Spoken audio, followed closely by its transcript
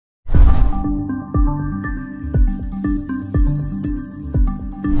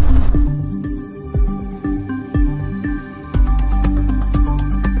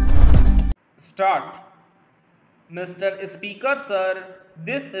Start. Mr. Speaker, sir,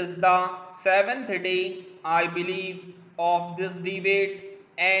 this is the seventh day, I believe, of this debate,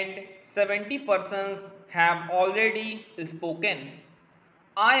 and 70 persons have already spoken.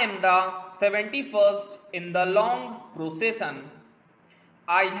 I am the 71st in the long procession.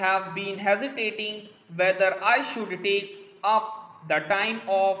 I have been hesitating whether I should take up the time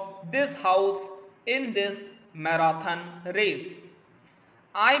of this house in this marathon race.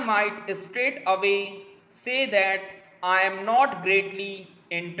 I might straight away say that I am not greatly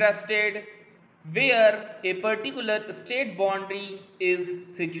interested where a particular state boundary is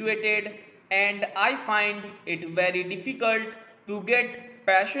situated, and I find it very difficult to get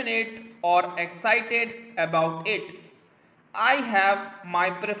passionate or excited about it. I have my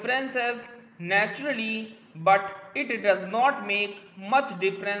preferences naturally, but it does not make much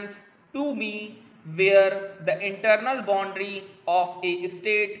difference to me where the internal boundary of a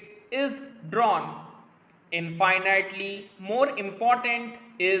state is drawn. Infinitely more important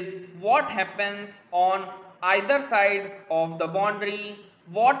is what happens on either side of the boundary,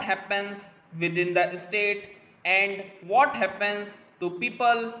 what happens within the state, and what happens to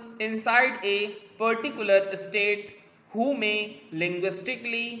people inside a particular state who may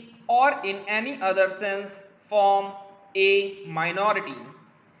linguistically or in any other sense form a minority.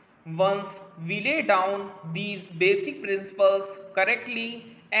 Once we lay down these basic principles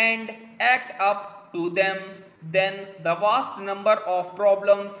correctly and act up to them, then the vast number of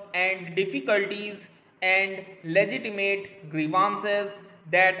problems and difficulties and legitimate grievances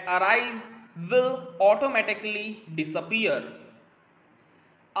that arise will automatically disappear.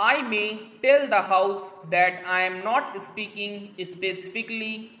 I may tell the House that I am not speaking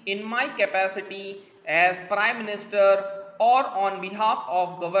specifically in my capacity as Prime Minister or on behalf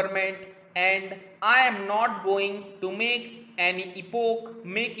of government, and I am not going to make any epoch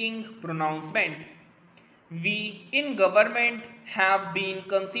making pronouncement. We in government have been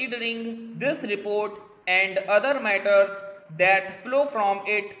considering this report and other matters that flow from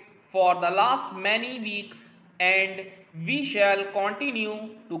it for the last many weeks, and we shall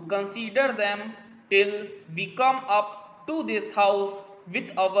continue to consider them till we come up to this house with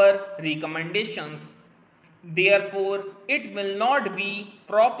our recommendations. Therefore, it will not be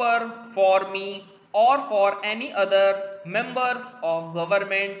proper for me or for any other members of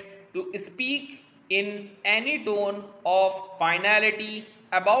government to speak in any tone of finality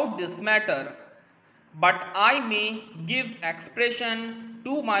about this matter, but I may give expression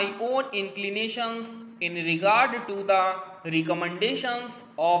to my own inclinations in regard to the recommendations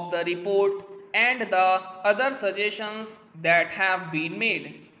of the report and the other suggestions that have been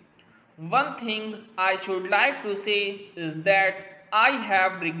made. One thing I should like to say is that I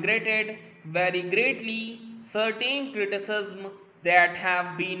have regretted very greatly certain criticism that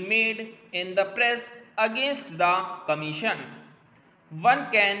have been made in the press against the Commission. One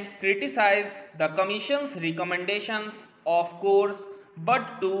can criticize the Commission's recommendations, of course,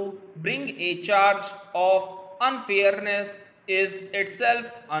 but to bring a charge of unfairness is itself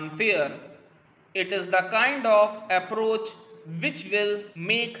unfair. It is the kind of approach which will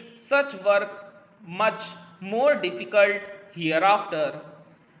make such work much more difficult hereafter.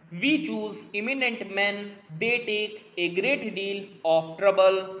 We choose eminent men, they take a great deal of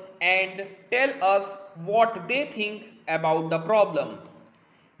trouble and tell us what they think about the problem.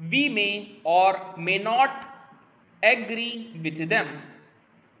 We may or may not agree with them,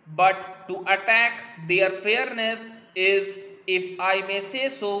 but to attack their fairness is, if I may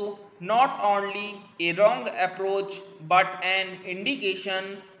say so, not only a wrong approach but an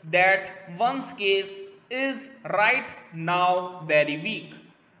indication that one's case is right now very weak.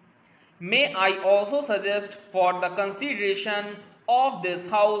 May I also suggest for the consideration of this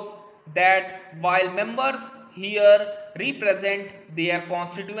House that while members here represent their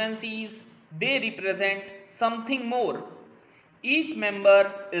constituencies, they represent something more. Each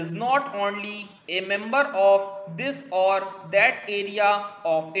member is not only a member of this or that area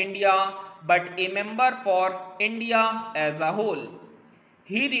of India, but a member for India as a whole.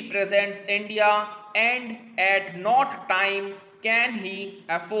 He represents India, and at no time can he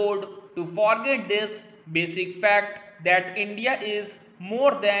afford to forget this basic fact that India is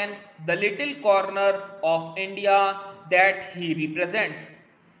more than the little corner of India that he represents.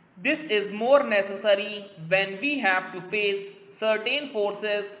 This is more necessary when we have to face certain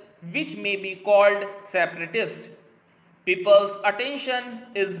forces which may be called separatist. People's attention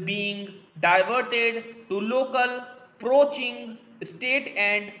is being diverted to local, poaching, state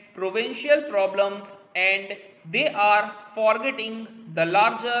and provincial problems, and they are forgetting the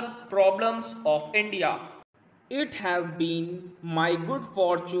larger problems of India. It has been my good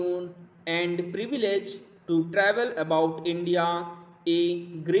fortune and privilege to travel about India a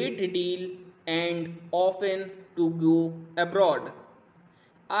great deal and often to go abroad.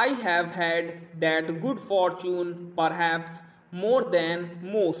 I have had that good fortune perhaps more than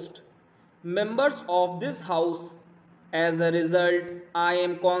most members of this house. As a result, I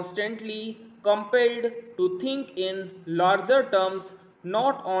am constantly compelled to think in larger terms,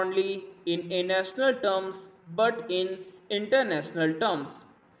 not only in a national terms but in international terms.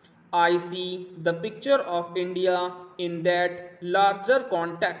 I see the picture of India in that larger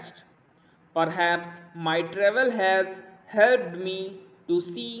context. Perhaps my travel has helped me to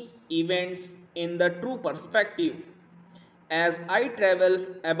see events in the true perspective. As I travel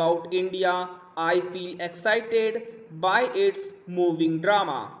about India, I feel excited by its moving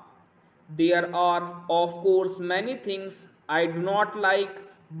drama. There are, of course, many things I do not like,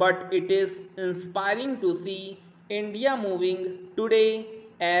 but it is inspiring to see India moving today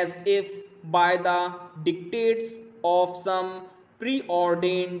as if by the dictates of some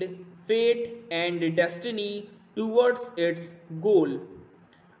preordained fate and destiny towards its goal.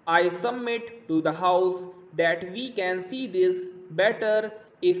 I submit to the House that we can see this better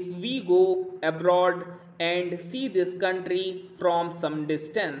if we go abroad and see this country from some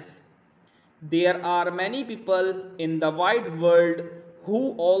distance. There are many people in the wide world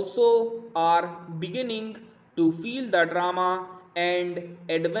who also are beginning to feel the drama and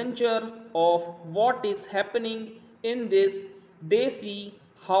adventure of what is happening in this. They see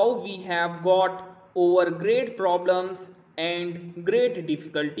how we have got over great problems and great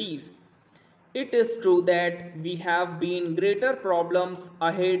difficulties. It is true that we have been greater problems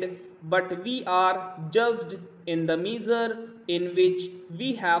ahead, but we are judged in the measure in which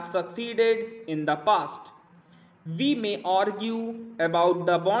we have succeeded in the past. We may argue about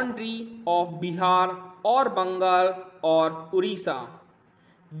the boundary of Bihar or Bengal or Orissa.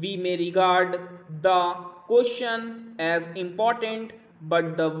 We may regard the question as important,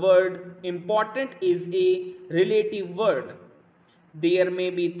 but the word important is a relative word. There may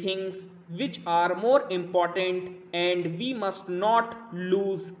be things which are more important, and we must not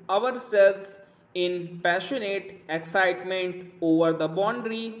lose ourselves in passionate excitement over the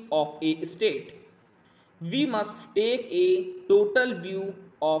boundary of a state. We must take a total view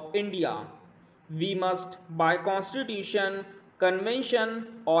of India. We must, by constitution, convention,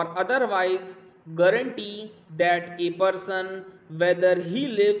 or otherwise, guarantee that a person, whether he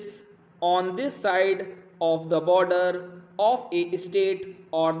lives on this side of the border of a state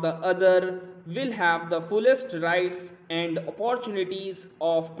or the other, will have the fullest rights and opportunities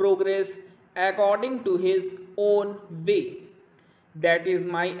of progress according to his own way. That is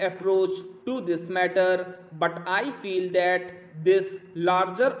my approach to this matter, but I feel that this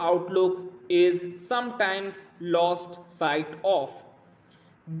larger outlook is sometimes lost sight of.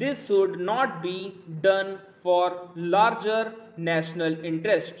 This should not be done for larger national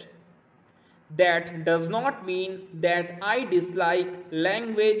interest. That does not mean that I dislike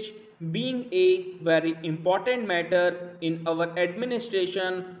language being a very important matter in our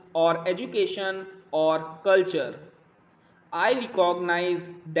administration or education or culture. I recognize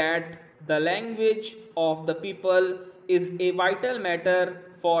that the language of the people is a vital matter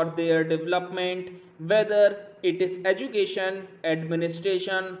for their development, whether it is education,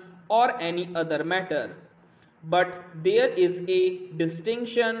 administration, or any other matter. But there is a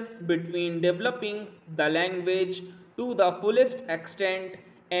distinction between developing the language to the fullest extent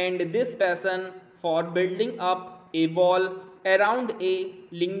and this passion for building up a wall around a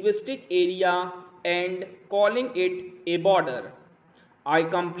linguistic area and calling it a border. I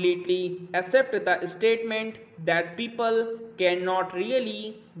completely accept the statement that people cannot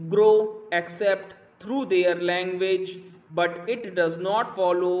really grow except through their language, but it does not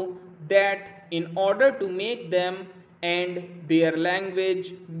follow that in order to make them and their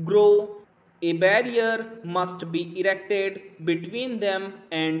language grow, a barrier must be erected between them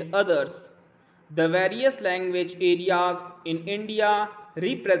and others. The various language areas in India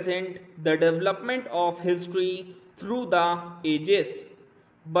represent the development of history through the ages.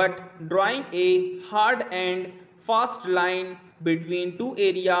 But drawing a hard and fast line between two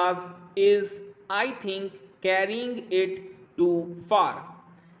areas is, I think, carrying it too far.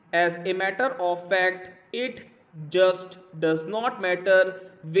 As a matter of fact, it just does not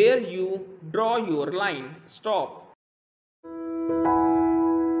matter where you draw your line. Stop.